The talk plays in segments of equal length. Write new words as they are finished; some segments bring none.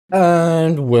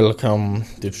And welcome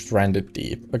to Stranded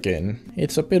Deep again.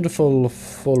 It's a beautiful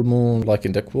full moon like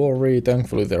in the quarry.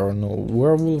 Thankfully there are no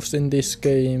werewolves in this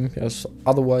game, because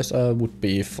otherwise I would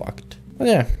be fucked. But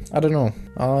yeah, I don't know.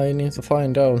 I need to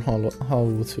find out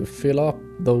how to fill up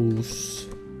those.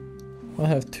 I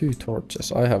have 2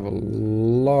 torches. I have a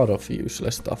lot of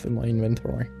useless stuff in my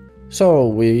inventory. So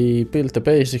we built the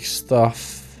basic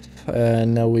stuff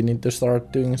and now we need to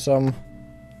start doing some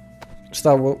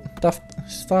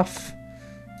stuff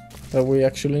that we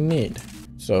actually need.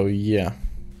 So yeah,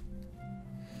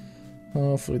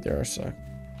 hopefully there's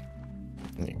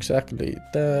exactly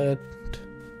that.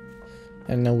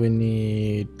 And now we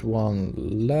need 1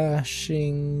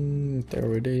 lashing.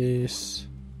 There it is.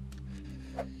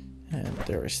 And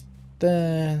there is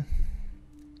that.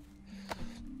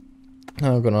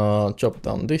 I'm gonna chop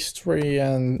down this tree,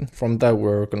 and from that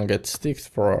we're gonna get sticks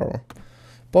for our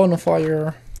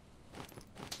bonfire.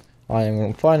 I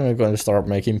am finally going to start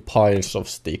making piles of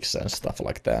sticks and stuff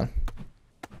like that.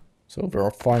 So we're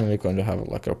finally going to have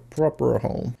like a proper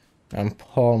home. And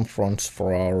palm fronds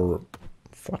for our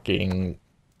fucking...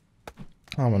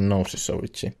 Oh, my nose is so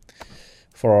itchy.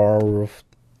 For our...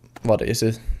 What is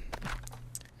it?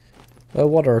 A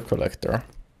water collector.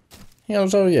 Yeah,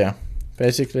 so yeah.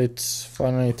 Basically it's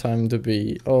finally time to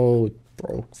be... Oh, it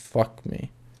broke. Fuck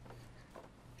me.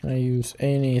 Can I use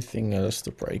anything else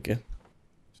to break it?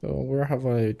 So where have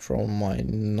I thrown my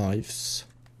knives?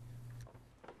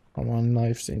 Are my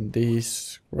knives in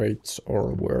these crates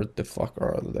or where the fuck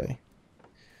are they?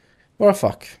 Well,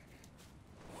 fuck.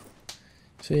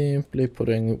 Simply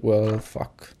putting, well,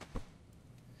 fuck.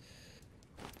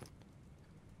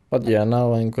 But yeah,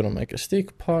 now I'm gonna make a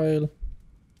stick pile.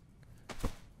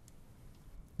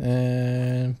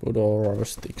 And put all our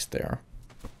sticks there.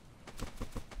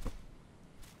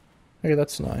 Okay,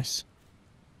 that's nice.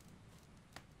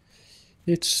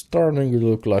 It's starting to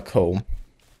look like home.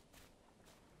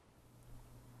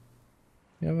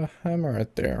 You have a hammer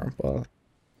right there, but...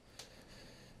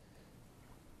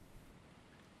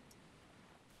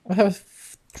 I have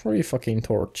 3 fucking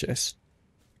torches.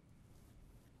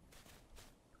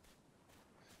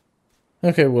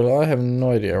 Okay, well I have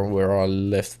no idea where I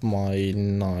left my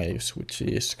knives, which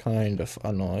is kind of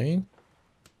annoying.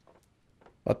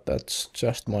 But that's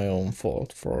just my own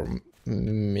fault for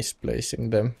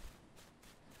misplacing them.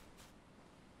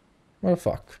 Well,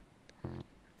 fuck.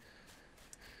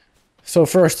 So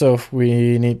first off,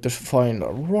 we need to find a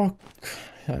rock,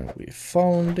 and we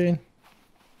found it.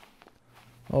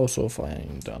 Also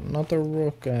find another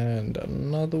rock and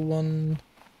another one.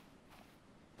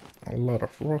 A lot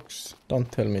of rocks.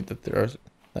 Don't tell me that there's...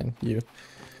 Thank you.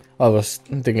 I was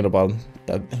thinking about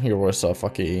that here was a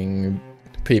fucking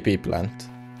PP plant.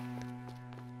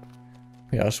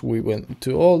 Yes, we went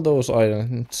to all those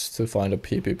islands to find a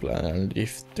PP plant, and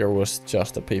if there was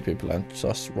just a PP plant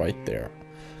just right there.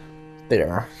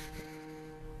 There.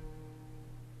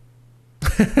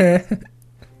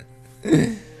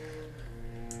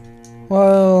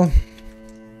 Well,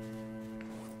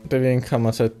 they didn't come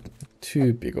as a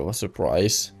too big of a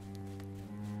surprise.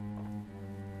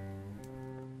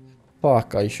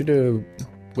 Fuck, I should have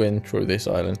went through this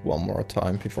island one more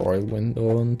time before I went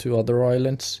on to other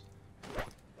islands.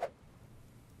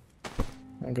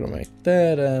 I'm gonna make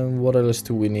that, and what else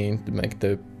do we need to make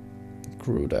the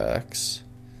crude axe?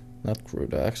 Not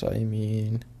crude axe, I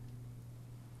mean...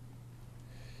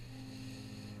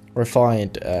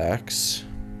 refined axe.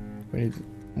 We need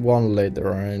 1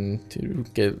 leather, and to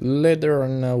get leather,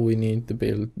 and now we need to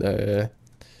build the...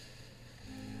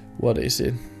 What is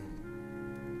it?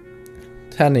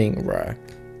 Tanning rack.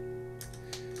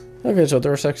 Okay, so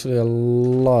there's actually a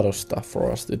lot of stuff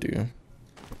for us to do.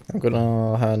 I'm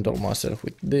gonna handle myself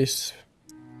with this.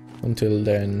 Until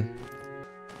then...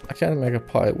 I can't make a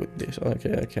pie with this.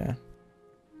 Okay, I can.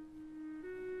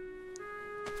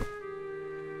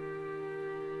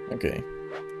 Okay.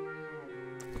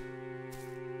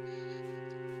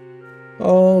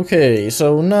 Okay,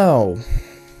 so now...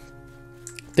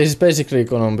 This is basically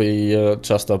gonna be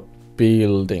just a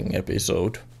building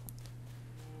episode.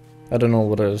 I don't know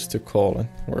what else to call it.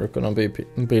 We're gonna be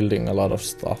building a lot of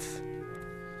stuff.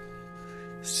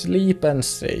 Sleep and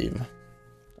save.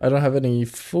 I don't have any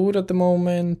food at the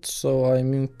moment, so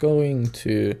I'm going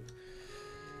to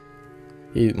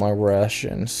eat my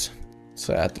rations,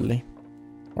 sadly.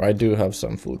 Or I do have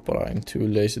some food, but I'm too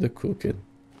lazy to cook it.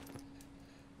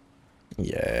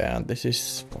 Yeah, this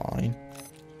is fine.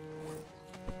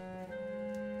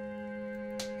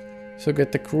 So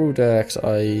get the crude axe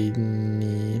I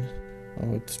need.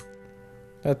 Oh, it's...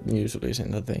 That usually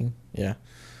isn't a thing. Yeah.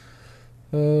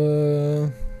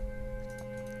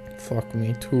 fuck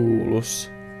me, tools.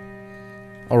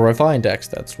 Or refined axe,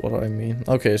 that's what I mean.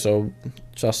 Okay, so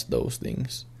just those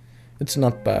things. It's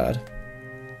not bad.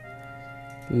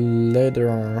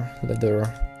 Leather,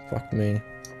 fuck me.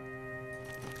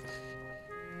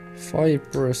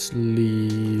 Fibrous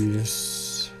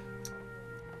leaves.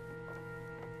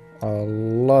 A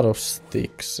lot of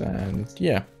sticks, and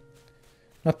yeah,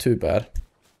 not too bad.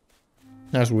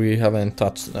 As we haven't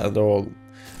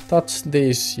touched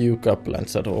these yucca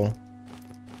plants at all.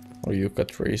 Or yucca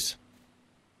trees.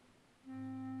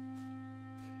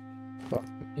 But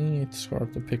it's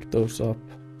hard to pick those up.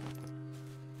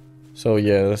 So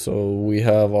yeah, so we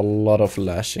have a lot of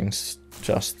lashings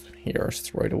just here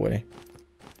straight away.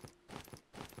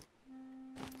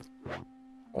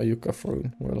 A yucca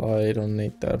fruit. Well, I don't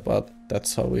need that, but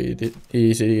that's how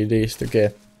easy it is to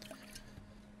get.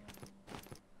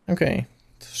 Okay,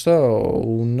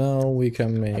 so now we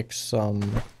can make some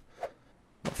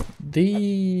of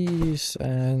these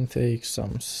and take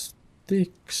some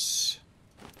sticks.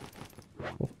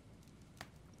 Oh.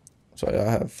 So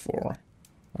I have 4.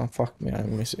 Oh fuck me,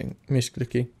 I'm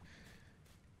misclicking.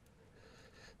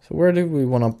 So where do we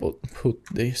wanna put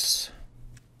this?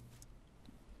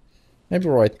 Maybe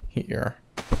right here.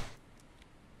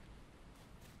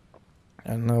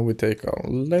 And now we take our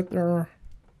leather.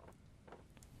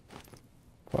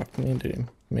 Fuck me, didn't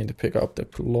mean to pick up the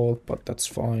cloth, but that's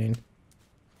fine.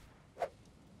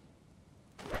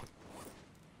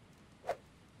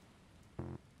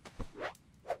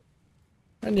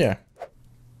 And yeah.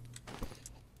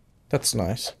 That's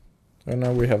nice. So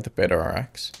now we have the better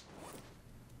axe.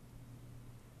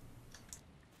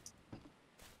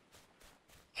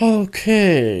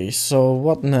 Okay, so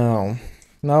what now?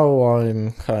 Now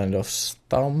I'm kind of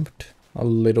stumped a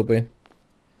little bit.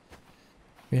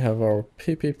 We have our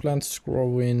PP plants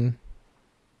growing.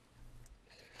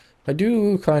 I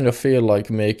do kind of feel like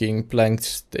making plank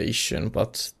station,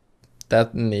 but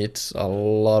that needs a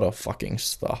lot of fucking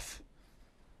stuff.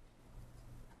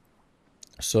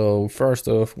 So first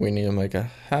off, we need to make a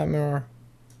hammer.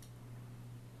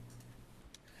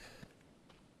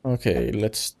 Okay,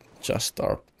 let's just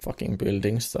start fucking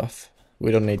building stuff.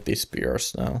 We don't need these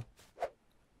spears now.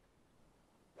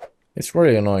 It's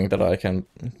really annoying that I can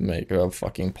make a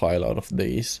fucking pile out of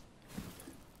these.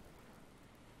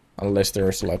 Unless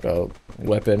there's like a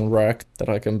weapon rack that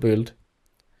I can build.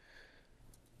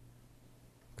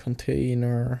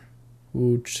 Container,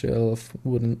 wood shelf,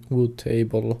 wood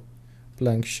table,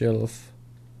 blank shelf.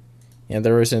 Yeah,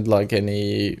 there isn't like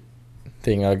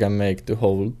anything I can make to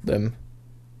hold them.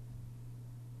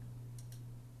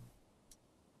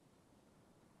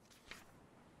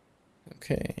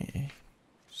 Okay,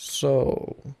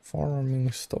 so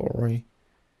farming story.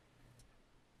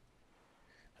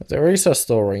 There is a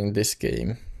story in this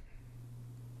game.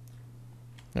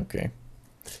 Okay,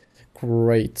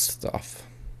 great stuff.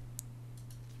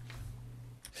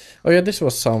 Oh yeah, this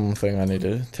was something I need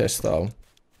to test out.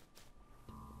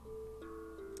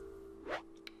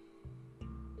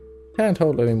 Can't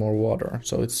hold any more water,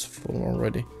 so it's full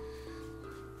already.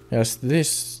 Yes,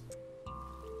 this...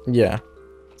 yeah.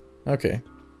 Okay.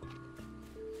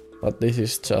 But this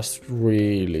is just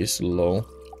really slow.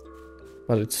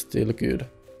 But it's still good.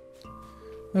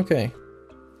 Okay.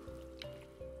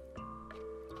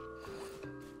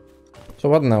 So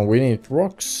what now? We need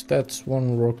rocks. That's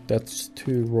 1 rock, that's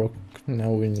 2 rock. Now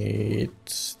we need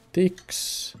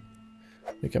sticks.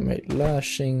 We can make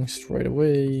lashing straight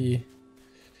away.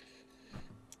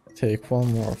 Take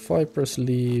 1 more fibrous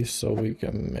leaf so we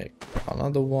can make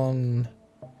another one.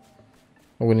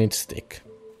 Oh, we need stick.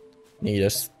 Need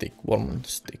a stick, 1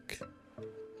 stick.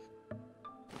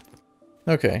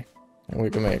 Okay, and we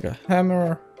can make a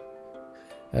hammer.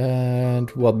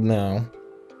 And what now?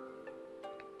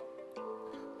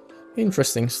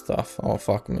 Interesting stuff. Oh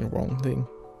fuck me, wrong thing.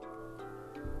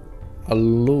 A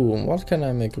loom. What can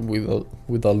I make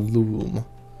with a loom?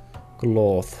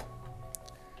 Cloth.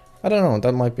 I don't know,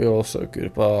 that might be also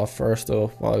good, but first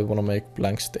off I wanna make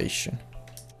blank station.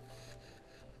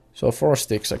 So 4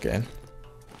 sticks again.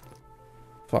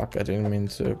 Fuck, I didn't mean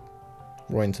to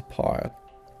ruin the pile.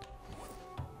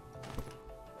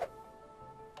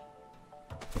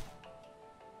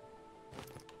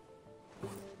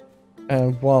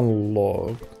 And 1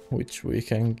 log, which we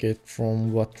can get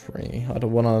from what tree? I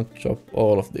don't wanna chop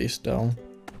all of these down.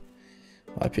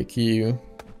 I pick you.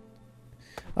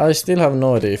 I still have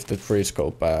no idea if the trees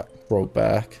grow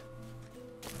back.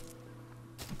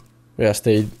 Yes,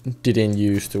 they didn't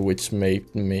used to, which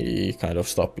made me kind of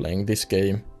stop playing this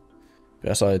game.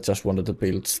 Because I just wanted to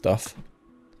build stuff.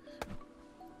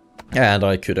 And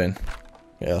I couldn't.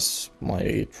 Yes,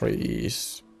 my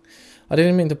trees I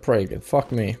didn't mean to break it,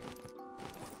 fuck me.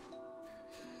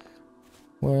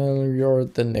 Well, you're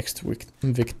the next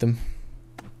victim.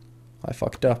 I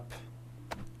fucked up.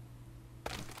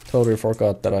 Totally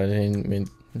forgot that I didn't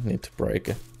need to break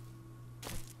it.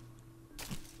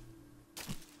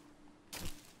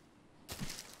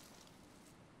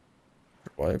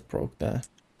 Why I broke that.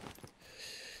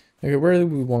 Okay, where do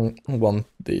we want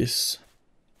this?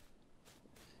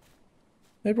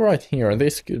 Maybe right here.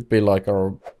 This could be like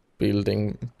our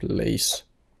building place.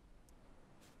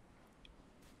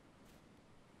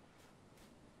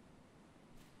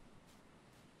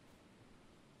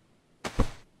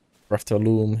 Craft a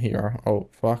loom here. Oh,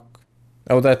 fuck.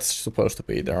 Oh, that's supposed to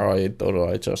be there. I thought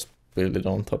I just built it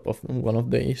on top of one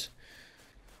of these.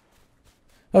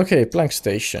 Okay, plank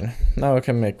station. Now I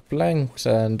can make planks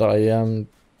and I am...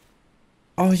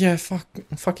 Oh yeah,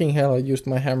 fucking hell, I used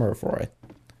my hammer for it.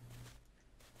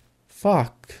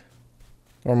 Fuck.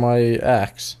 Or my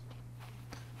axe.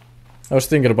 I was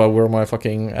thinking about where my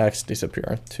fucking axe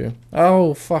disappeared to.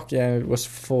 Oh, fuck yeah, it was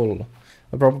full.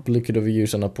 I probably could have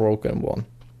used a broken one.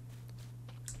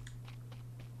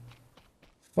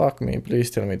 Fuck me,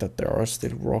 please tell me that there are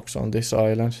still rocks on this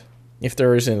island. If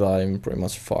there isn't, I'm pretty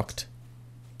much fucked.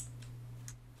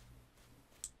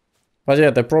 But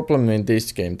yeah, the problem in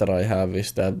this game that I have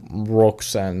is that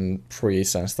rocks and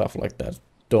trees and stuff like that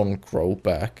don't grow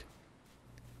back.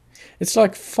 It's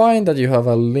like fine that you have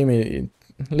a limited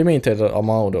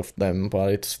amount of them,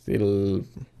 but it's still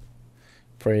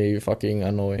pretty fucking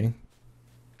annoying.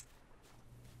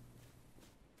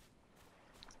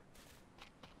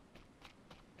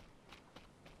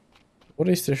 What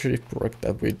is the shipwreck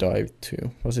that we dived to?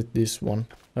 Was it this one?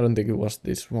 I don't think it was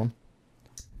this one.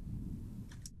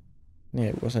 Yeah,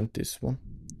 it wasn't this one.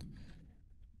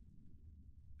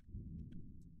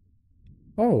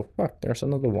 Oh, fuck, there's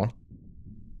another one.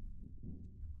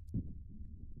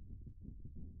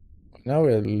 Now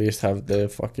we at least have the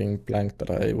fucking plank that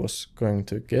I was going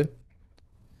to get.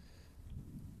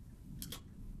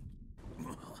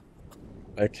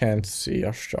 I can't see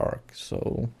a shark,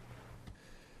 so...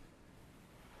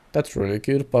 That's really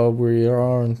good, but we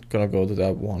aren't gonna go to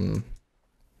that one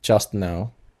just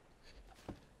now.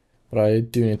 But I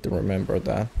do need to remember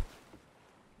that.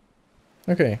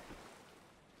 Okay.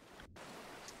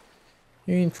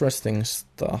 Interesting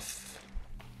stuff.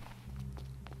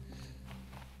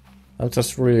 I'm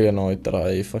just really annoyed that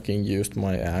I fucking used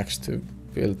my axe to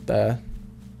build that.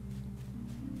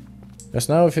 Because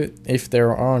now if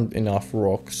there aren't enough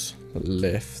rocks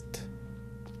left,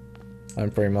 I'm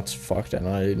pretty much fucked and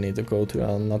I need to go to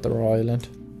another island.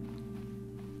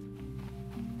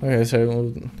 Okay,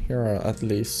 so here are at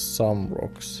least some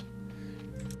rocks.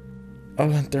 Oh,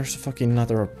 and there's fucking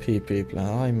another PP plant.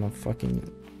 I'm a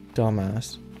fucking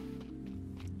dumbass.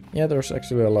 Yeah, there's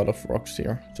actually a lot of rocks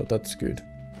here, so that's good.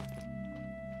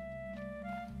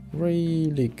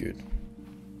 Really good.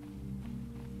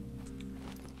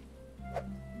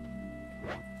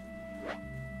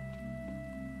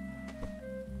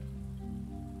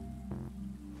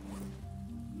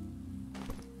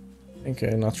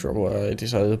 Okay, not sure why I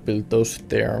decided to build those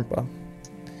there, but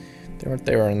they're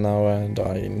there now and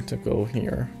I need to go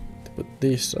here to put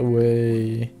this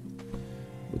away.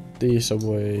 Put these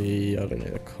away. I don't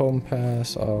need a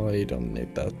compass. I don't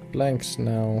need that blanks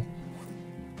now.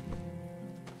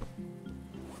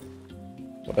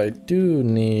 What I do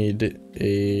need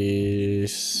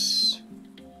is...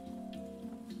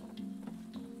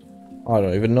 I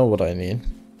don't even know what I need.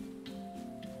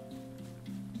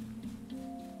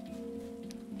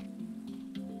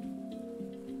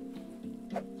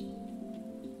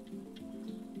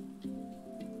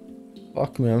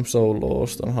 Fuck me, I'm so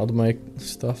lost on how to make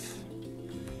stuff.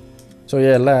 So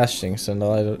yeah, lashings, and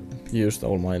I used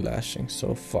all my lashings,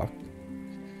 so fuck.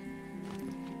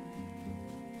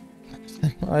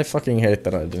 I fucking hate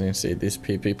that I didn't see these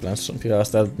PP plants,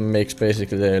 because that makes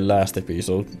basically the last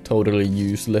episode totally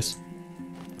useless.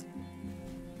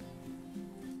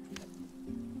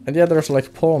 And yeah, there's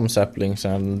like palm saplings,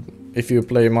 and if you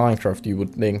play Minecraft you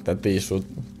would think that these would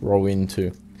grow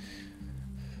into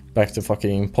back to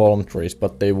fucking palm trees,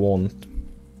 but they won't.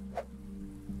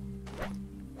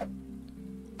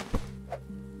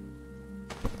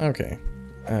 Okay,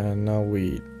 and now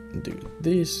we do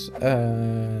this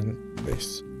and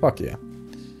this. Fuck yeah.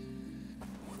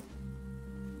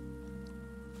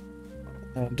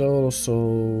 And also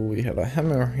we have a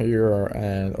hammer here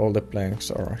and all the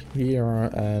planks are here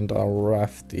and our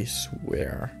raft is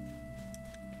where?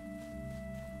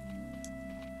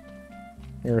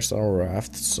 Here's our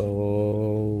raft,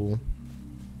 so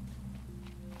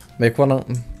make one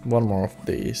more of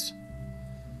these.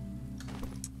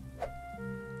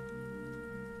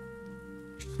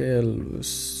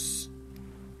 Shelves.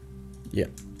 Yeah.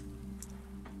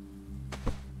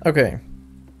 Okay.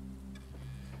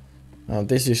 Now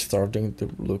this is starting to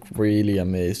look really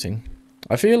amazing.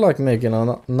 I feel like making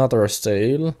another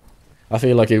sail. I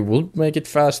feel like it would make it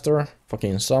faster,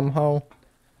 fucking somehow.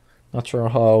 Not sure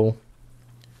how.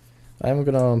 I'm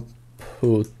gonna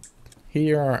put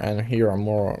here and here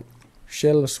more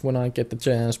shelves when I get the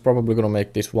chance. Probably gonna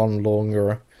make this one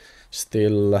longer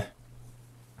still.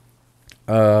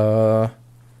 I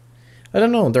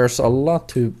don't know, there's a lot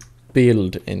to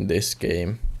build in this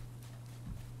game.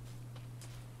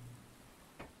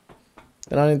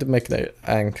 Then I need to make the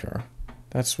anchor.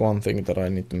 That's one thing that I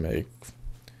need to make.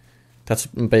 That's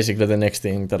basically the next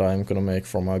thing that I'm gonna make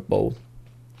for my boat.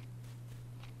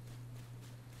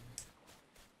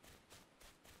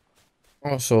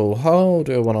 Also, how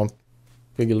do I wanna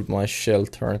build my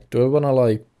shelter? Do I wanna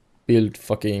like build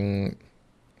fucking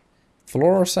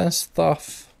floors and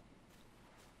stuff?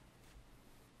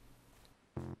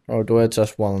 Or do I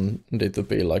just want it to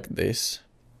be like this?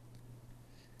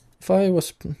 If I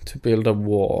was to build a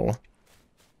wall,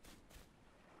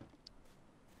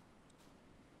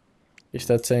 is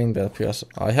that saying that because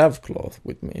I have cloth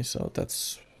with me, so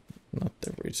that's not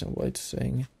the reason why it's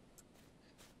saying it.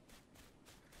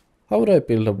 How would I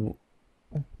build a...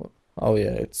 Oh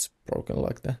yeah, it's broken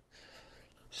like that.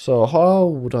 So how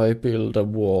would I build a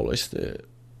wall is the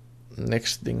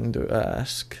next thing to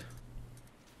ask.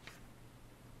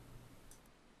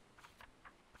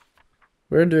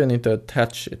 Where do I need to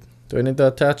attach it? Do I need to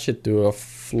attach it to a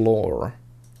floor?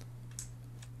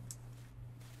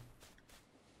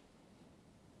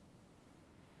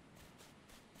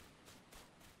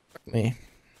 Me.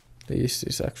 This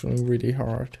is actually really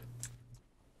hard.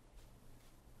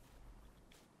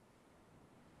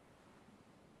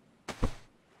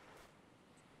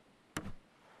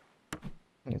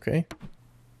 Okay.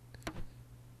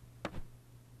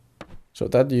 So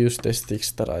that used the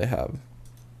sticks that I have.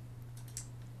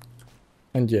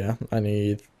 And yeah, I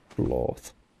need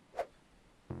cloth.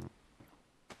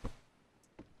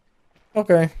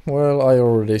 Okay, well I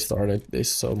already started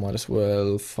this, so might as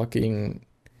well fucking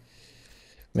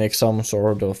make some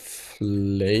sort of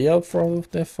layout for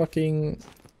the fucking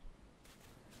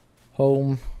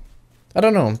home. I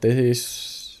don't know, this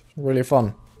is really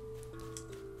fun.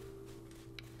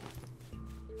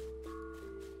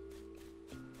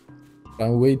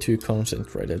 I'm way too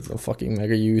concentrated to fucking make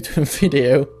a YouTube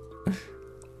video.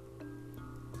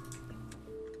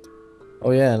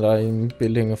 Oh yeah, and I'm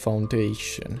building a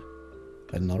foundation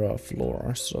and not a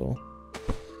floor, so...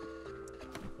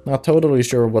 Not totally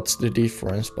sure what's the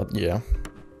difference, but yeah.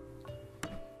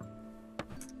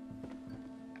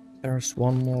 There's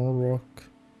one more rock.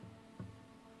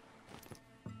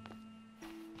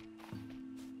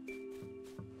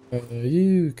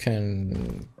 You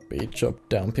can be chopped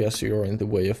down because you're in the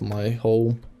way of my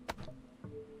home.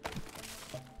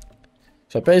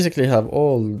 So I basically have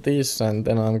all this, and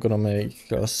then I'm gonna make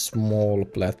a small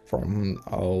platform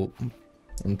out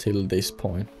until this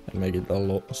point and make it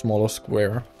a smaller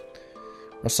square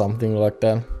or something like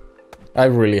that. I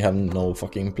really have no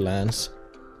fucking plans.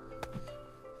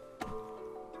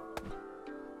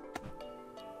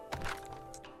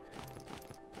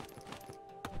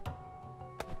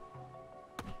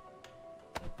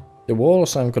 The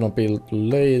walls I'm gonna build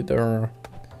later.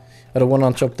 I don't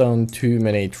wanna chop down too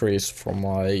many trees from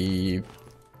my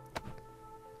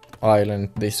island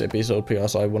this episode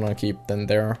because I wanna keep them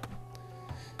there.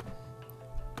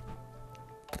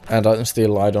 And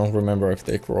I don't remember if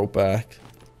they grow back.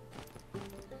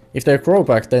 If they grow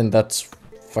back, then that's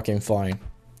fucking fine.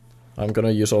 I'm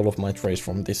gonna use all of my trees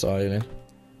from this island.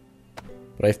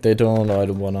 But if they don't, I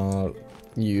don't wanna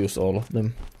use all of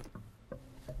them.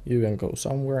 You can go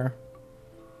somewhere.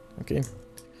 Okay.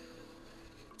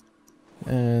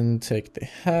 And take the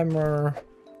hammer,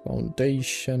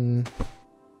 foundation.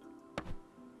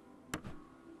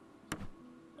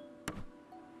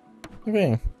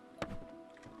 Okay.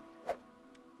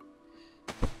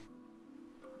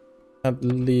 At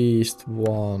least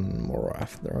one more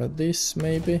after this,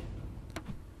 maybe.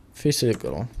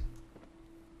 Physical.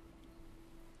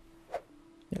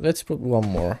 Yeah, let's put one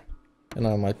more, and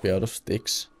I might be out of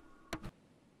sticks.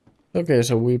 Okay,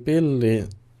 so we build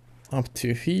it up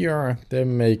to here,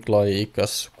 then make like a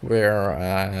square,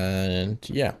 and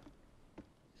yeah.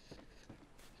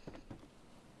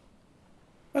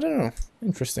 I don't know,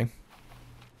 interesting.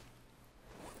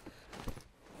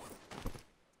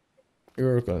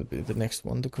 You're gonna be the next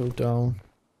one to go down.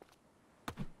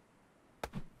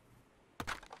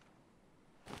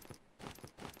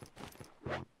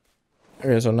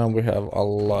 Okay, so now we have a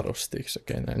lot of sticks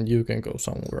again, and you can go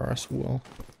somewhere as well.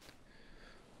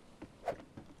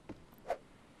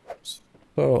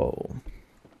 So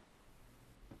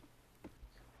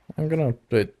I'm gonna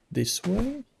do it this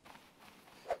way.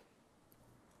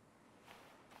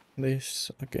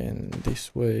 This again,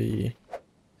 this way.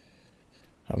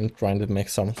 I'm trying to make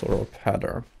some sort of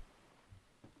pattern.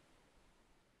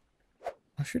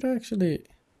 Or should I actually...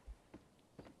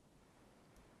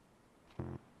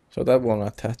 So that won't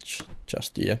attach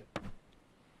just yet.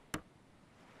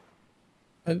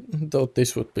 I thought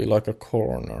this would be like a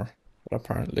corner, but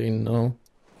apparently no.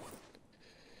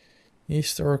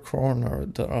 Is there a corner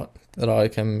that I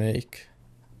can make?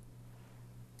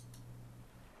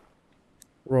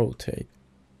 Rotate.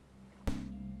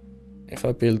 If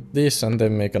I build this and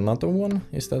then make another one,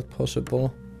 is that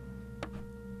possible?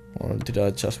 Or did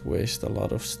I just waste a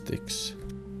lot of sticks?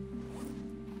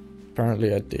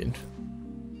 Apparently I did.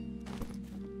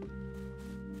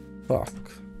 Fuck.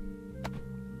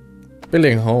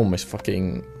 Building home is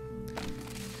fucking...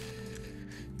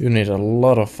 You need a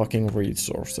lot of fucking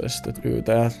resources to do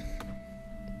that.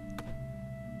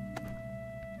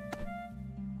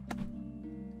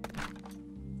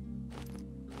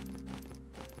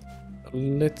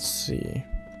 Let's see.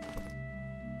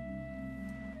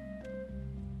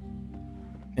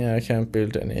 Yeah, I can't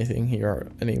build anything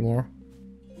here anymore.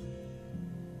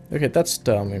 Okay, that's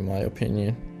dumb in my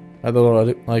opinion. I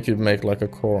thought I could make like a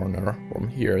corner from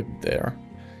here to there.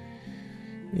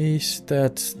 Is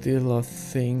that still a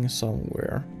thing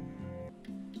somewhere?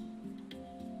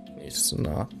 It's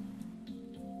not.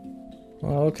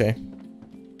 Oh, okay.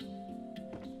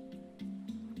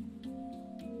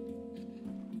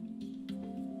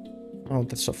 Oh,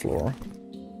 that's a floor.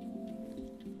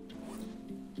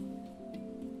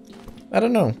 I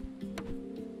don't know.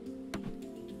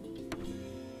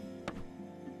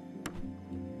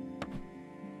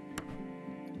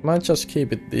 Might just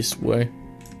keep it this way.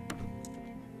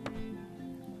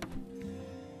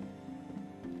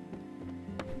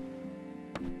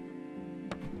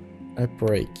 I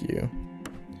break you.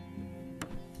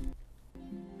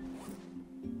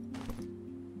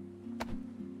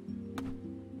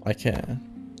 I can.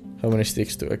 How many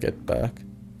sticks do I get back?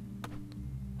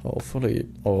 Hopefully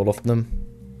all of them.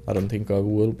 I don't think I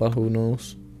will, but who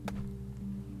knows.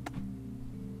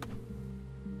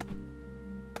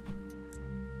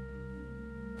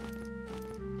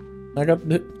 I got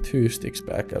the 2 sticks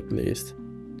back at least.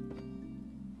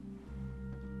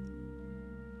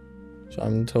 So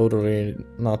I'm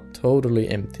not totally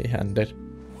empty-handed.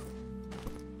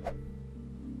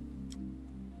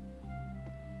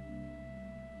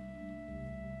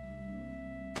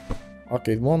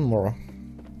 Okay, one more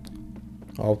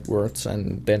outwards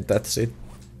and then that's it.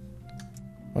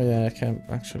 Oh yeah, I can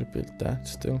actually build that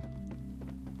still.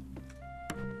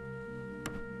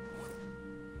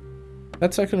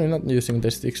 That's actually not using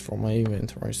the sticks from my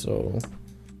inventory, so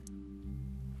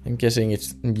I'm guessing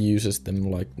it uses them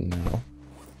like now.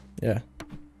 Yeah.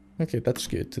 Okay, that's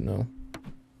good to know.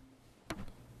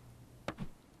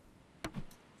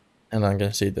 And I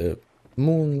can see the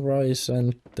moon rise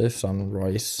and the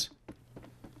sunrise.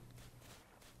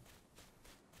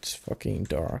 It's fucking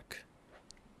dark.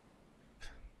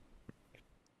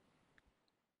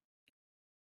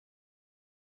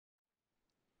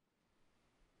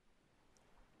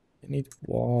 I need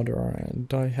water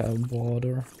and I have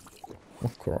water.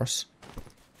 Of course.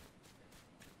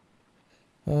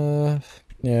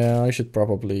 Yeah, I should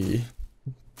probably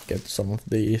get some of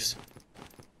these.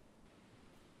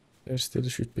 There still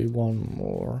should be one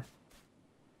more.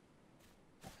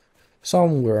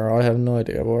 Somewhere, I have no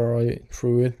idea where I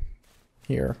threw it.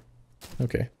 Here.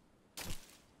 Okay.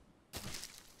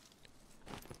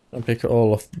 I'll pick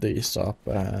all of these up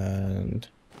and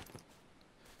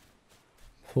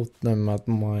put them at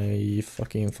my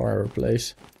fucking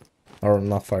fireplace. Or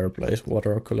not fireplace,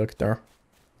 water collector.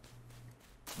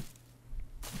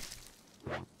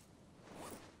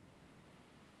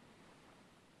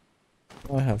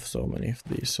 I have so many of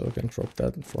these, so I can drop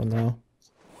that for now.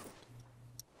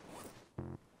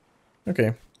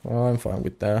 Okay, well, I'm fine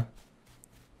with that.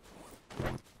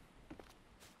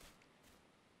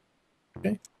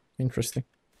 Okay, interesting.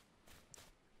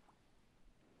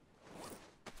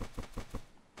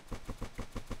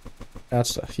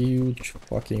 That's a huge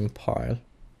fucking pile.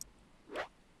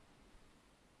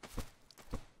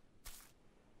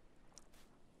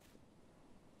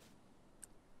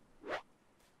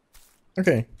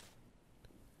 Okay.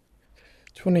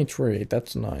 23,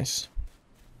 that's nice.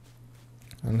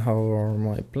 And how are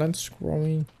my plants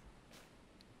growing?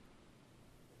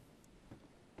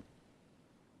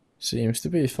 Seems to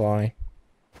be fine.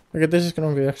 Okay, this is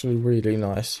gonna be actually really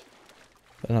nice.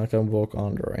 Then I can walk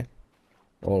under it.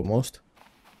 Almost.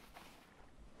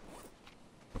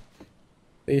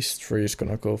 This tree is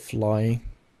gonna go flying.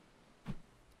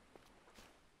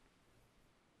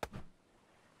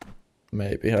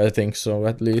 Maybe, I think so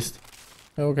at least.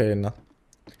 Okay, no.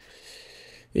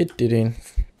 It didn't.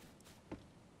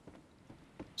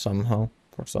 Somehow,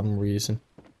 for some reason.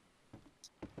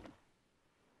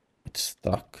 It's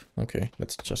stuck. Okay,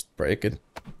 let's just break it.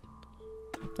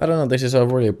 I don't know, this is a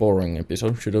really boring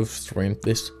episode. Should have streamed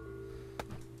this.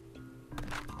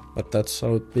 But that's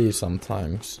how it be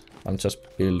sometimes. I'm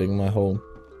just building my home.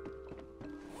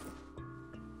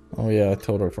 Oh yeah, I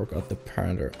totally forgot the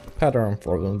pattern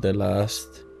for the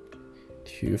last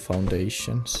 2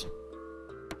 foundations.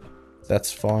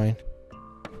 That's fine.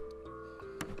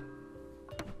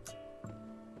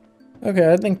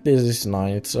 Okay, I think this is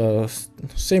nice. It's a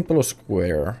simple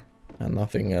square and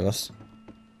nothing else.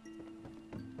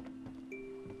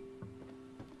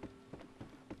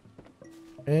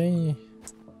 Okay.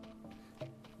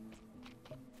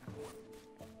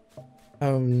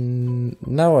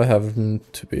 Now I have,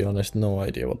 to be honest, no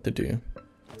idea what to do.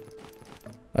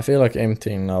 I feel like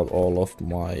emptying out all of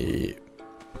my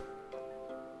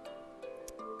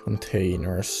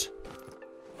containers.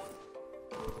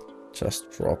 Just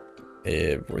drop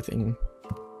everything.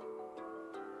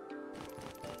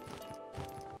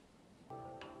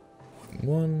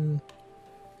 One.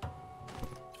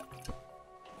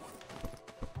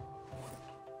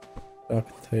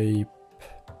 Duct tape.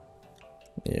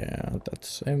 Yeah,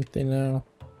 that's empty now.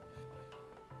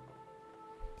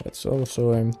 That's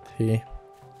also empty.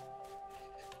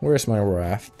 Where's my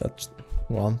raft? That's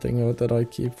one thing that I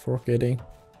keep forgetting.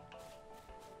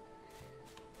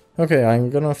 Okay,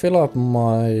 I'm gonna fill up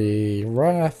my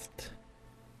raft.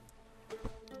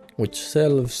 Which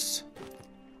shelves?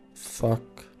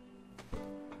 Fuck.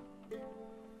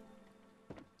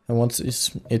 And once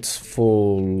it's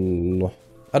full...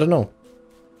 I don't know.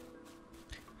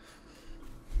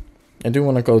 I do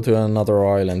want to go to another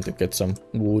island to get some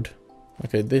wood.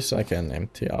 Okay, this I can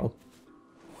empty out.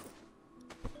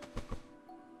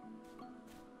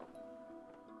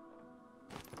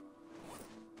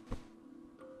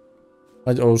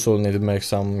 I also need to make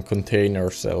some container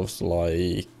shelves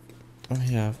like... Oh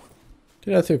yeah.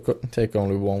 Did I take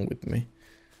only one with me?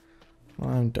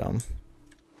 I'm dumb.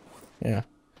 Yeah.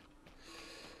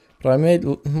 But I might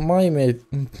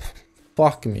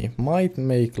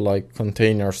make like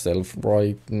container shelf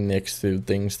right next to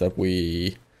things that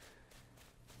we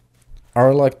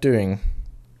are like doing.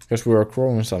 Because we are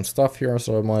growing some stuff here,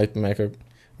 so I might make a,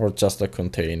 or just a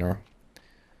container.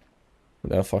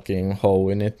 With a fucking hole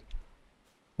in it.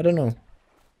 I don't know.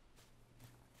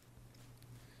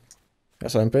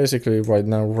 Yes, I'm basically right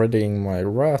now readying my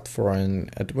raft for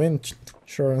an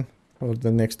adventure for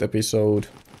the next episode.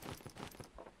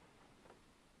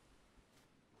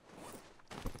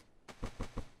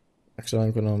 Actually,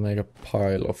 I'm gonna make a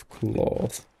pile of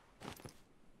cloth.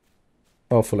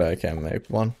 Hopefully I can make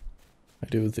one. I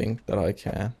do think that I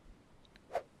can.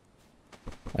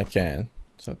 I can,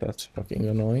 so that's fucking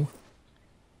annoying.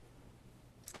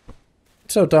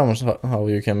 It's so dumb how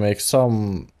you can make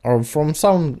some, or from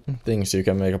some things you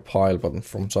can make a pile, but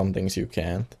from some things you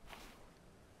can't.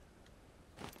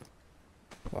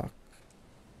 Fuck.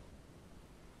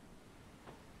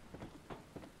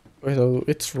 So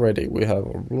it's ready, we have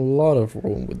a lot of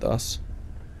room with us.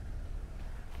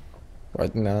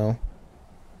 Right now.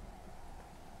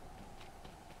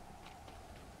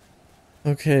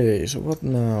 Okay, so what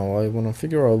now? I wanna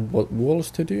figure out what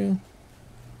walls to do.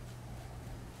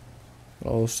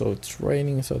 Also, it's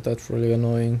raining, so that's really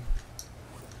annoying.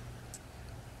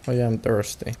 I am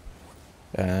thirsty.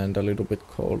 And a little bit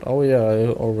cold. Oh yeah, I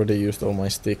already used all my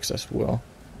sticks as well.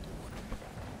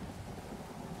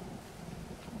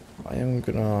 I am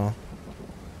gonna...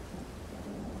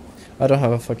 I don't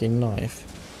have a fucking knife.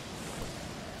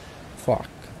 Fuck.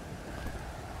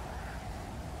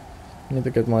 I need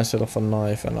to get myself a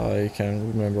knife and I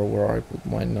can't remember where I put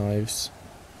my knives.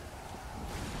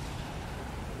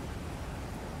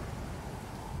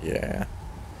 Yeah.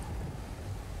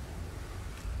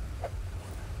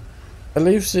 At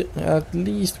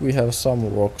least we have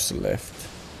some rocks left.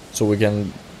 So we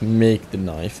can make the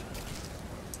knife.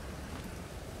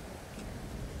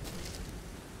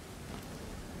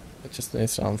 I just need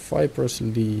some fibrous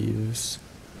leaves.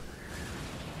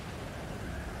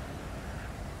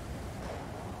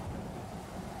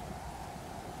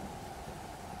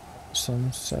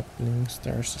 Some saplings.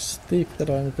 There's a stick that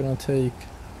I'm gonna take.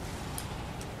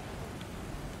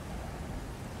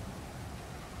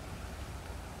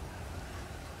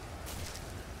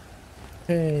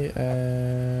 Okay,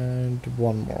 and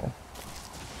one more.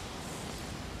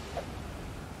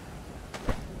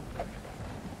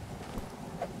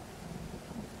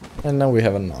 And now we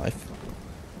have a knife.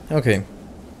 Okay.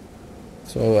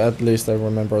 So at least I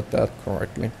remembered that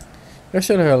correctly. I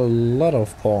actually have a lot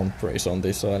of palm trees on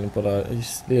this island, but I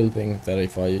still think that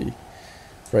if I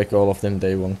break all of them,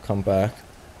 they won't come back.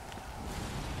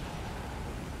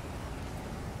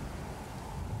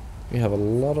 We have a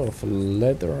lot of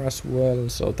leather as well,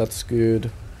 so that's good.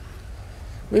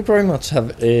 We pretty much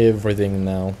have everything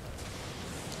now.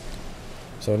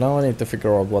 So now I need to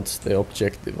figure out what's the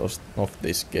objective of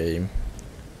this game.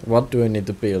 What do I need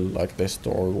to build, like the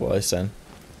story-wise, and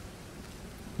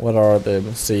what are the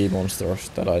sea monsters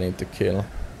that I need to kill?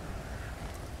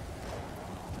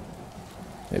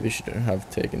 Maybe shouldn't have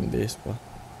taken this, but...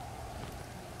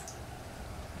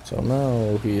 So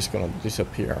now he's gonna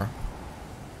disappear.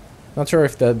 Not sure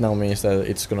if that now means that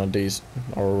it's gonna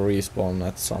or respawn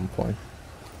at some point.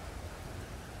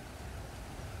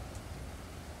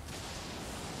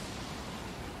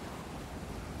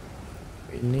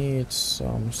 We need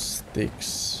some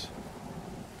sticks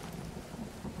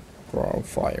for our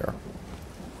fire.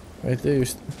 Wait,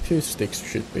 two sticks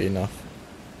should be enough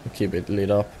to keep it lit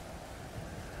up.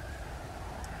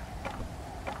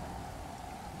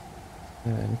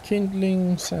 And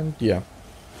kindlings, and yeah.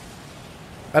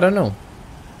 I don't know.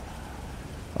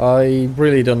 I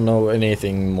really don't know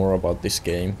anything more about this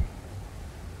game.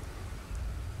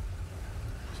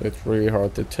 So it's really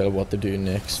hard to tell what to do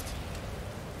next.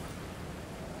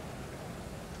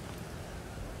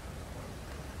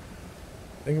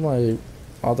 I think my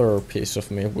other piece of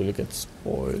meat will get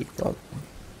spoiled, but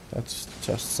that's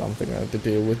just something I have to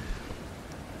deal with.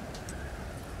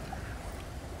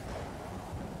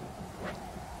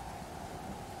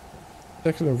 It's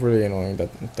actually really annoying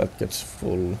that that gets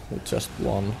full with just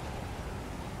one.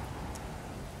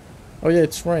 Oh yeah,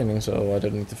 it's raining, so I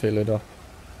don't need to fill it up.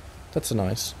 That's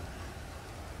nice.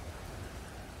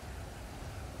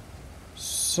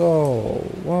 So,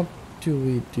 what do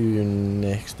we do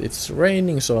next? It's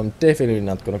raining, so I'm definitely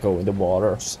not gonna go in the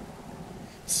waters.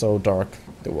 It's so dark,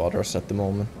 the waters at the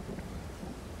moment.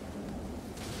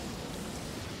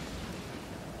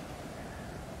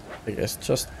 I guess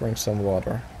just bring some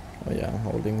water. Oh yeah, I'm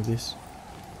holding this.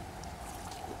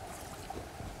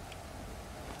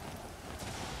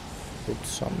 Put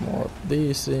some more of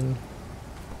these in.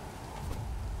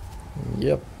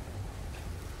 Yep.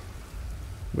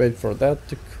 Wait for that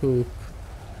to cook.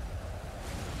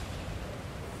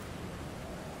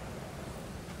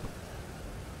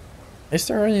 Is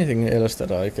there anything else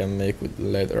that I can make with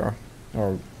leather?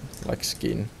 Or like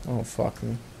skin? Oh fuck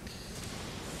me.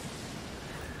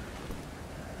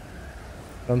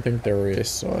 I don't think there is,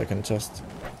 so I can just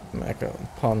make a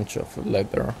bunch of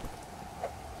leather.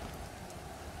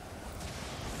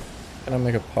 Can I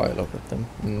make a pile of them?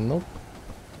 Nope.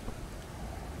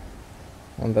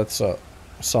 And that's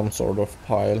some sort of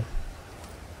pile.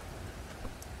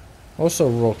 Also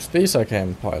rocks, these I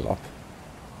can pile up.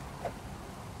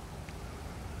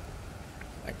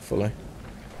 Thankfully.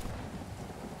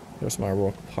 Here's my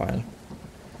rock pile.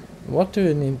 What do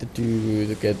I need to do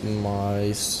to get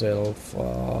myself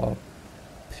a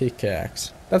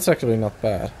pickaxe? That's actually not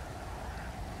bad.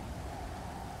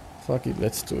 Fuck it,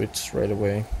 let's do it straight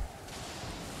away.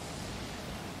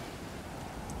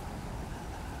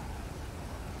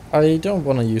 I don't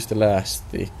want to use the last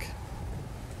stick.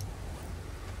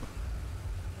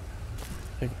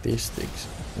 Take these sticks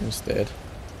instead.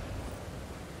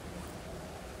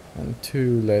 And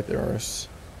 2 leathers.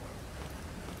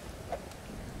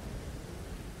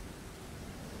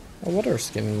 A water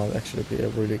skin might actually be a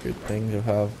really good thing to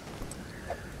have.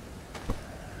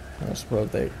 As well,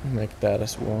 they make that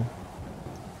as well.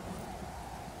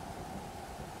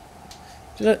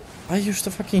 Did I used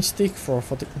a fucking stick for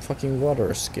the fucking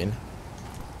water skin.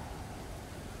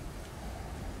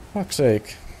 Fuck's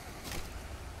sake.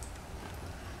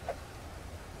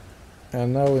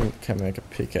 And now we can make a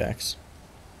pickaxe.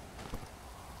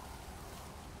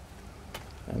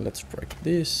 And let's break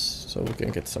this so we can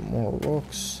get some more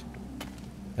rocks.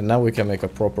 And now we can make a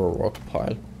proper rock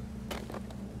pile.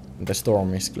 And the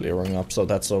storm is clearing up, so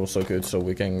that's also good, so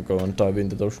we can go and dive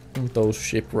into those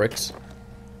shipwrecks.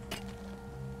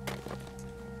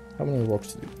 How many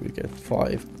rocks did we get?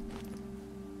 5.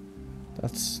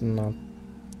 That's not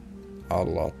a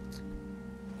lot,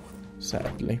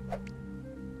 sadly.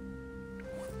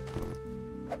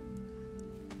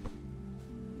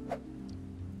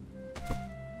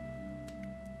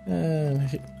 And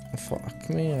fuck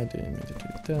me, I didn't mean to do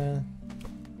that.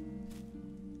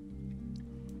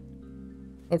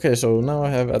 Okay, so now I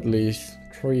have at least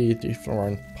 3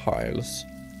 different piles.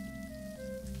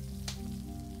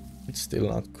 It's still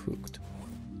not cooked.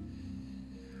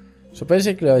 So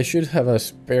basically I should have a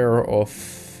spare of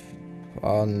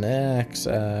an axe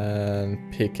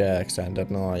and pickaxe and a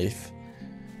knife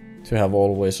to have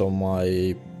always on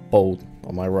my boat,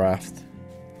 on my raft.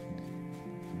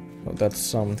 So that's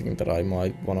something that I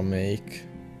might want to make.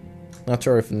 Not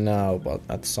sure if now, but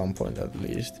at some point at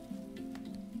least.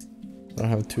 I don't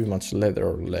have too much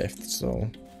leather left, so...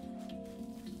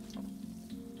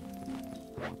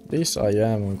 This I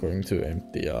am going to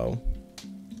empty out.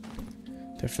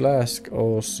 The flask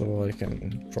also I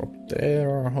can drop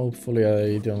there, hopefully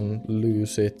I don't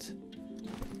lose it.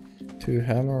 2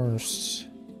 hammers.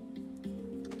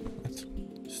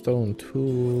 Stone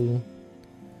tool.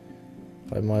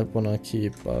 I might wanna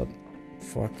keep, but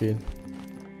fuck it.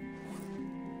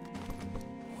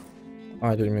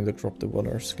 I didn't mean to drop the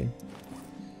water skin.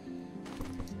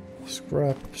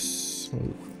 Scraps.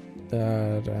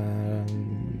 That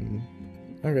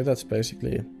okay, that's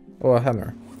basically it. Oh, a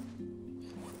hammer.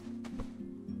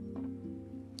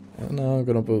 And now I'm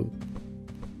gonna put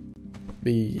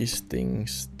these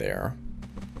things there.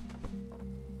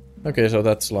 Okay, so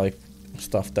that's like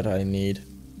stuff that I need.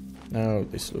 Now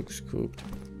this looks cooked.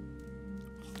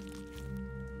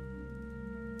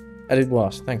 And it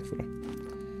was, thankfully.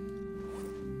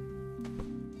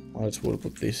 Let's we'll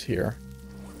put this here.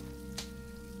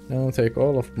 Now I'll take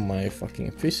all of my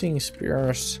fucking fishing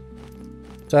spears.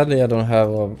 Sadly I don't have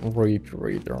a reap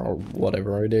reader or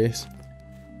whatever it is.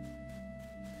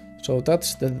 So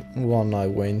that's the one I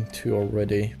went to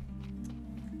already.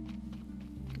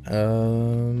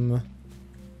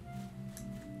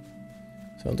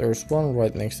 So there's one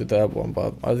right next to that one,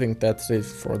 but I think that's it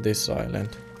for this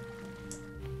island.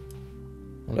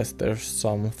 Unless there's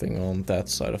something on that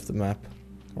side of the map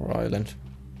or island.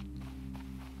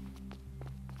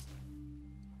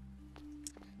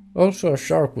 Also a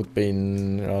shark would be a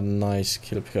nice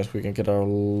kill because we can get a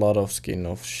lot of skin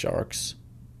of sharks.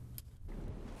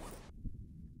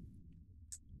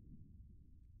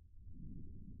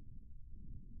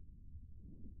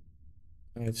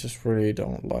 I just really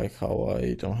don't like how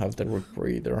I don't have the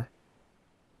rebreather.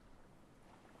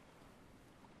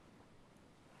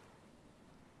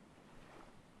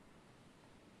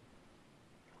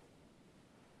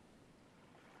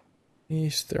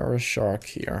 Is there a shark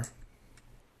here?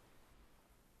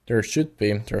 There should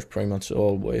be. There's pretty much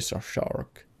always a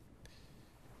shark.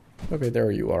 Okay,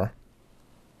 there you are.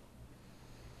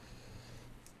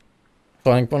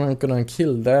 So I'm gonna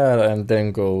kill that and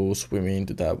then go swimming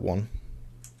into that one.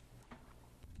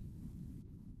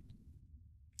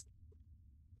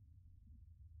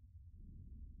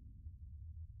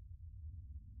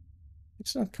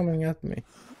 It's not coming at me.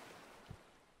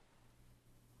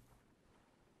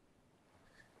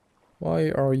 Why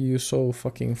are you so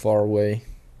fucking far away?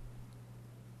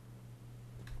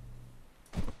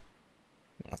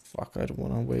 Oh, fuck, I don't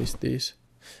wanna waste these.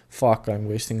 Fuck, I'm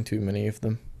wasting too many of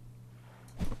them.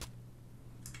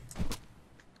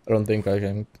 I don't think I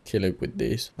can kill it with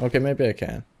these. Okay, maybe I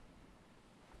can.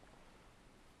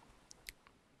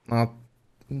 Not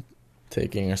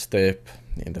taking a step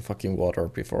in the fucking water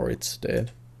before it's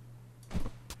dead.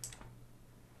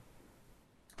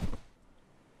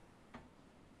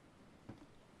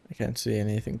 I can't see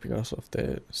anything because of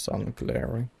the sun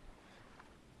glaring.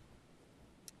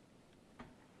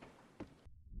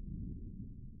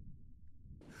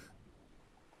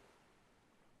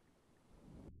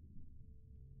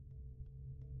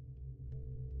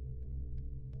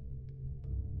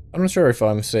 I'm not sure if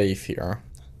I'm safe here.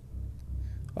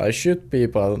 I should be,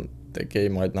 but the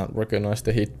game might not recognize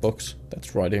the hitbox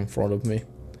that's right in front of me.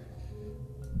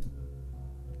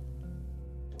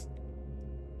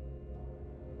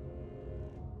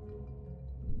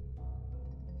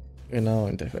 You know,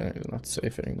 I'm definitely not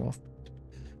safe anymore.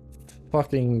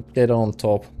 Fucking get on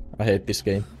top. I hate this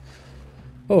game.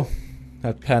 Oh,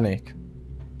 that panic.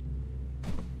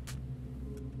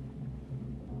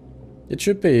 It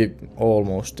should be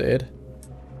almost dead.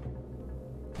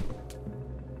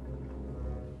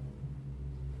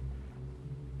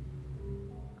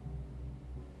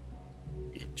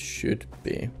 It should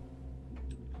be.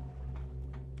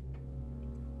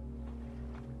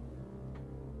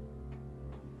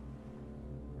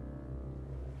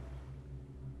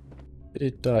 Did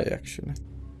it die actually?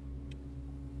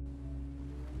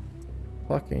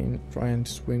 Fucking try and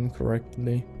swim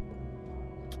correctly.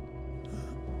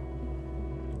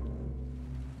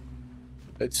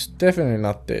 It's definitely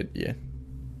not dead yet.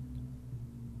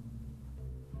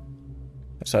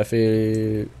 As I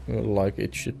feel like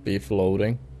it should be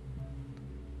floating.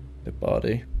 The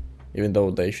body. Even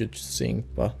though they should sink,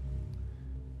 but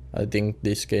I think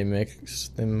this game makes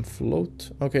them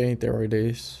float. Okay, there it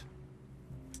is.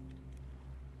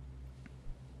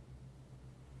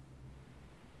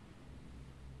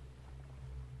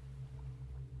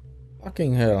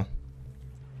 Fucking hell.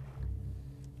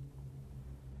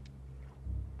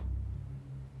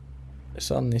 The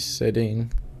sun is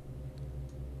setting.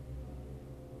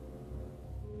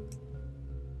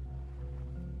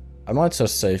 I might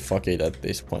just say fuck it at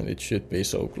this point, it should be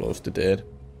so close to dead.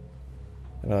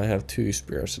 And I have 2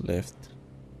 spears left.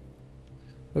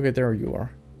 Okay, there you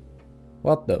are.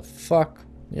 What the fuck?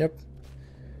 Yep.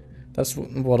 That's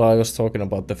what I was talking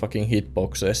about, the fucking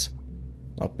hitboxes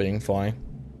not being fine.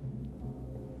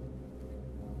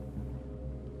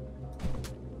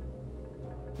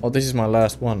 Oh, this is my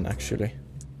last one actually.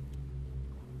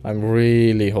 I'm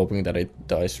really hoping that it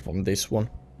dies from this one.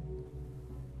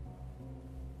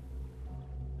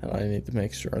 And I need to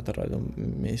make sure that I don't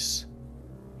miss.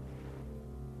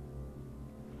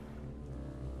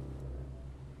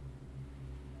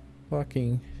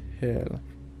 Fucking hell.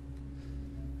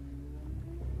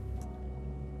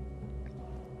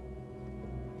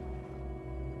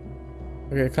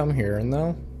 Okay, come here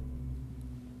now.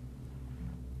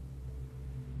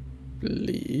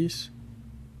 Please.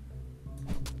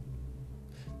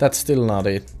 That's still not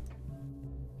it.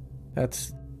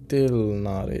 That's still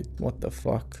not it. What the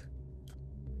fuck?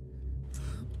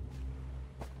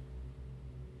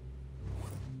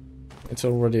 It's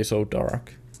already so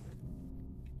dark.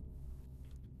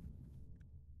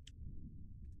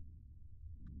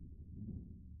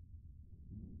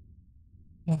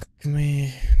 Fuck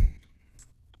me.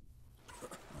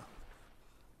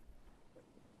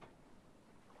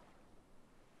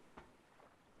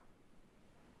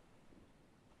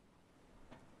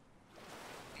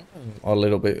 I'm a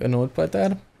little bit annoyed by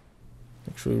that.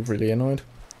 Actually really annoyed.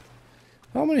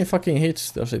 How many fucking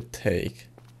hits does it take?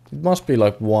 It must be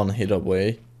like 1 hit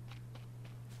away.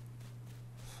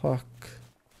 Fuck.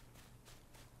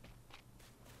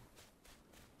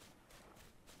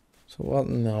 So what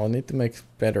now? I need to make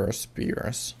better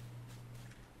spears.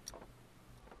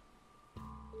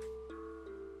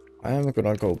 I am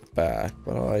gonna go back,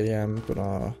 but I am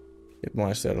gonna get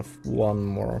myself 1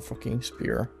 more fucking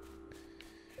spear.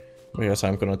 Because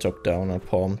I'm gonna chop down a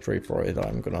palm tree for it,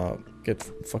 I'm gonna get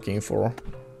fucking 4.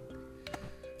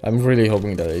 I'm really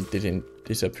hoping that it didn't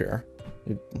disappear.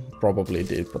 It probably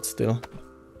did, but still.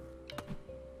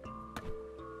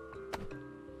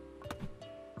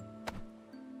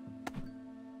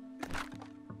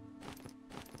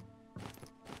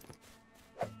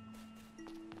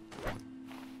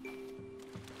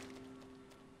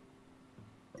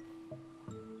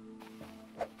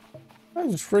 I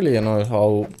was really annoyed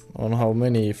how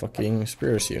many fucking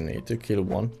spears you need to kill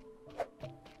one.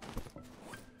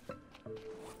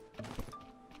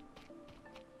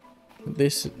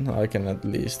 This I can at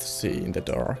least see in the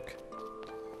dark.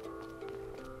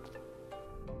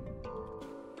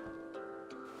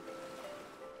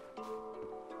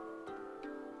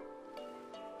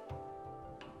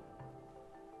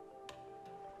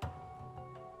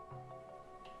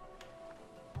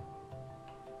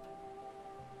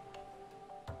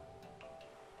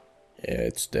 Yeah,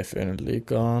 it's definitely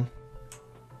gone.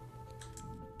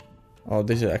 Oh,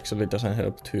 this actually doesn't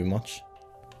help too much.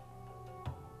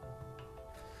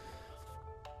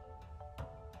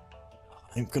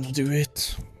 I'm gonna do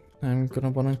it. I'm gonna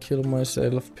wanna kill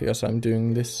myself because I'm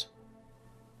doing this.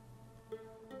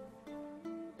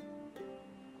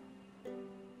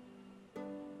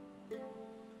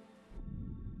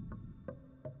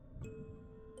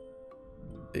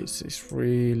 This is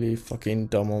really fucking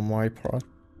dumb on my part.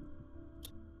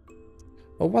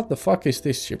 Oh, what the fuck is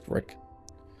this shipwreck?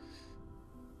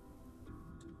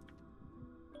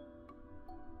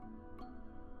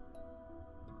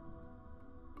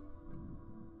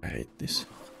 I hate this.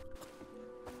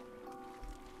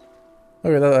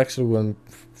 Okay, that actually went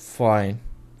fine.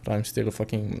 But I'm still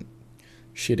fucking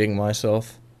shitting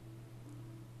myself.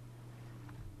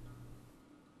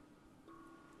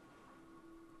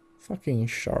 Fucking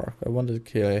shark. I wanted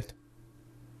to kill it.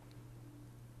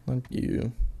 Not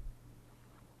you.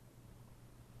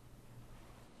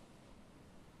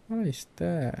 What is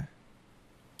that?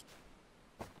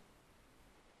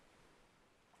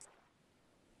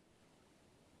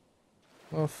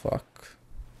 Oh fuck.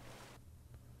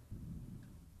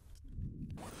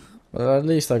 Well, at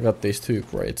least I got these 2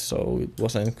 crates, so it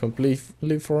wasn't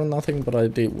completely for nothing, but I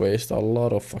did waste a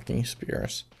lot of fucking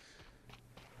spears.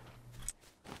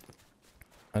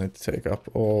 I need to take up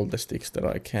all the sticks that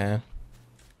I can.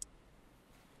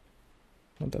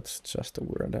 Oh, that's just a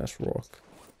weird ass rock.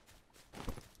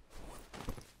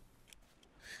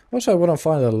 Also, I wanna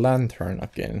find a lantern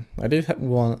again. I did have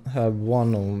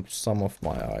one on some of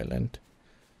my island.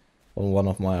 On one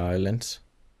of my islands.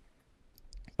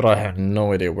 But I have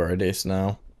no idea where it is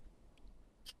now.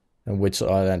 And which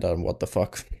island and what the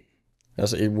fuck.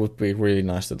 As it would be really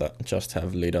nice to just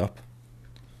have lit up.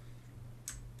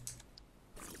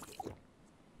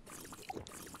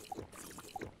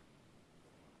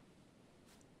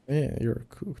 Yeah, you're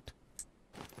cooked.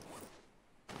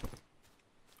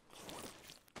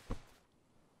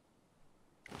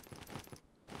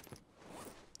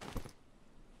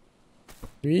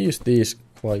 We use these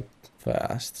quite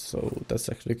fast, so that's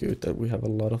actually good that we have a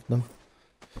lot of them.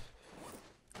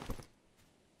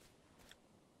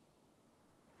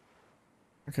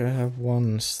 Okay, I have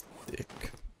one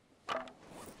stick.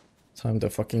 Time to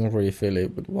fucking refill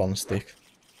it with one stick.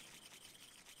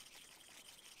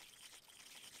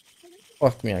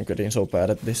 Fuck me, I'm getting so bad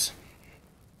at this.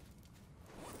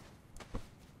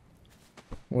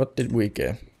 What did we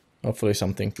get? Hopefully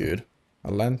something good.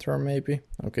 A lantern maybe?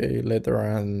 Okay, leather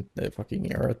and a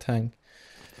fucking air tank.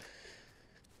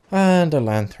 And a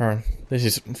lantern. This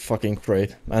is fucking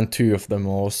great. And two of them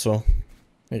also.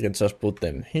 We can just put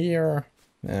them here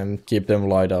and keep them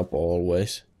light up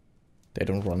always. They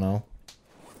don't run out.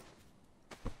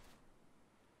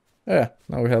 Yeah,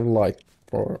 now we have light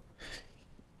for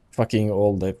fucking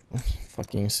all the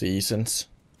fucking seasons.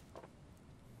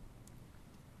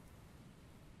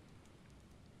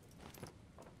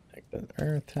 Like that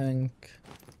air tank,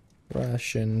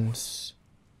 rations.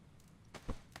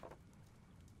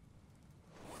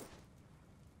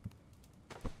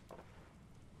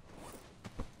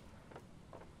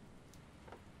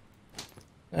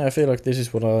 I feel like this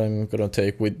is what I'm gonna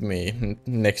take with me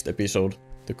next episode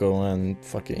to go and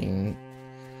fucking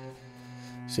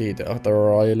see the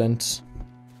other islands.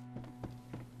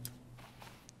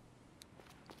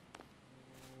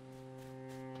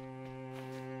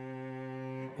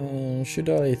 Should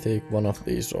I take one of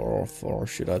these off, or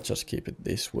should I just keep it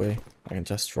this way? I can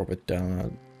just drop it down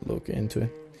and look into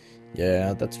it.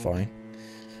 Yeah, that's fine.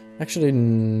 Actually,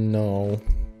 no.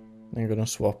 I'm gonna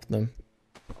swap them.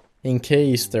 In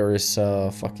case there is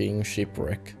a fucking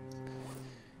shipwreck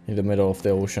in the middle of the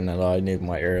ocean and I need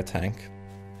my air tank.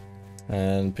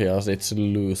 And because it's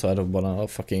loose, I don't wanna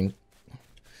fucking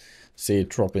see it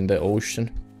drop in the ocean.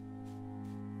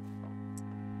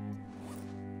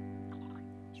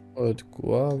 Spotted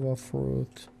guava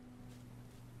fruit.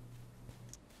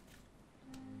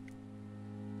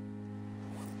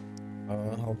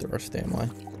 How thirsty am I?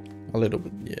 A little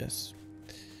bit, yes.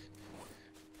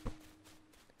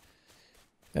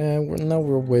 And now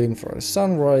we're waiting for a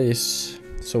sunrise,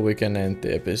 so we can end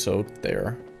the episode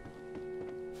there.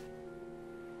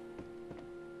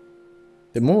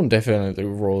 The moon definitely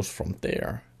rose from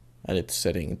there, and it's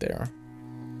setting there.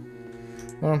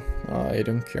 Well, I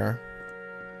don't care.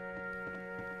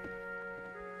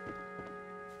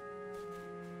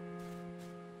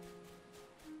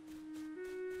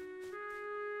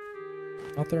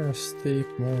 Another stick,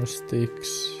 more sticks,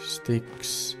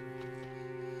 sticks.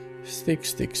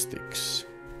 Sticks.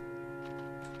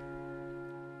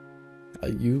 A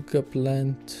yucca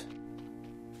plant.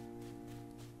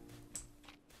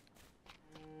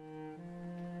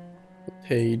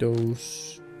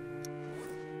 Potatoes.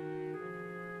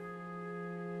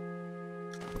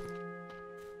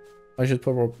 I should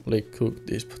probably cook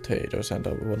these potatoes, and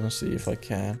I wanna see if I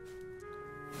can.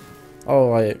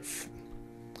 Oh, I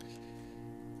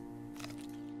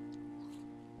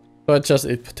just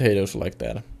eat potatoes like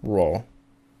that, raw.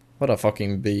 What a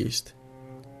fucking beast.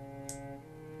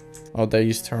 Oh,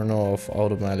 these turn off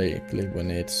automatically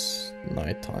when it's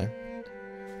nighttime.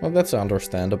 Well, that's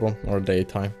understandable, or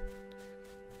daytime.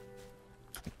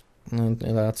 And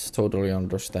that's totally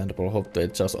understandable. Hope they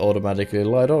just automatically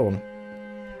light on.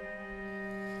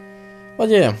 But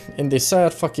yeah, in this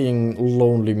sad fucking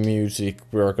lonely music,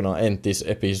 we're gonna end this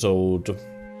episode.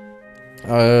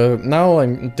 Now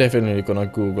I'm definitely gonna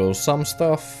Google some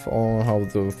stuff on how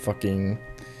to fucking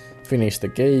finish the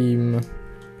game,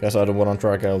 because I don't wanna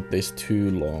drag out this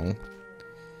too long.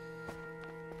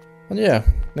 And yeah,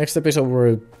 next episode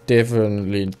we're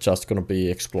definitely just gonna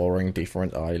be exploring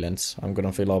different islands. I'm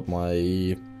gonna fill up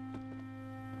my...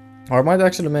 Or I might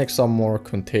actually make some more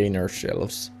container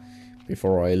shelves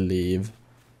before I leave.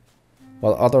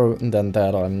 But other than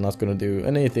that, I'm not gonna do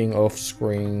anything off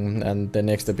screen, and the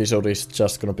next episode is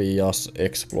just gonna be us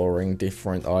exploring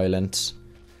different islands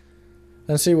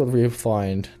and see what we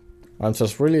find. I'm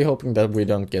just really hoping that we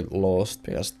don't get lost,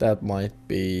 because that might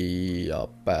be a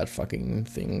bad fucking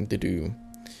thing to do.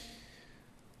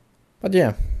 But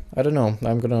yeah, I don't know,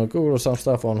 I'm gonna Google some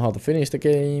stuff on how to finish the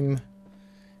game,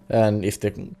 And if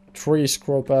the trees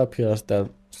grow back, yes,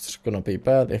 that's gonna be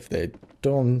bad. If they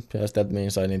don't, yes, that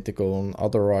means I need to go on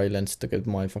other islands to get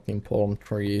my fucking palm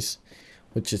trees,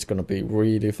 which is gonna be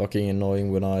really fucking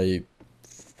annoying when I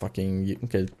fucking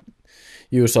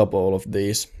use up all of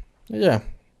these. Yeah,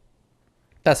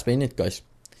 that's been it, guys.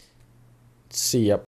 See ya.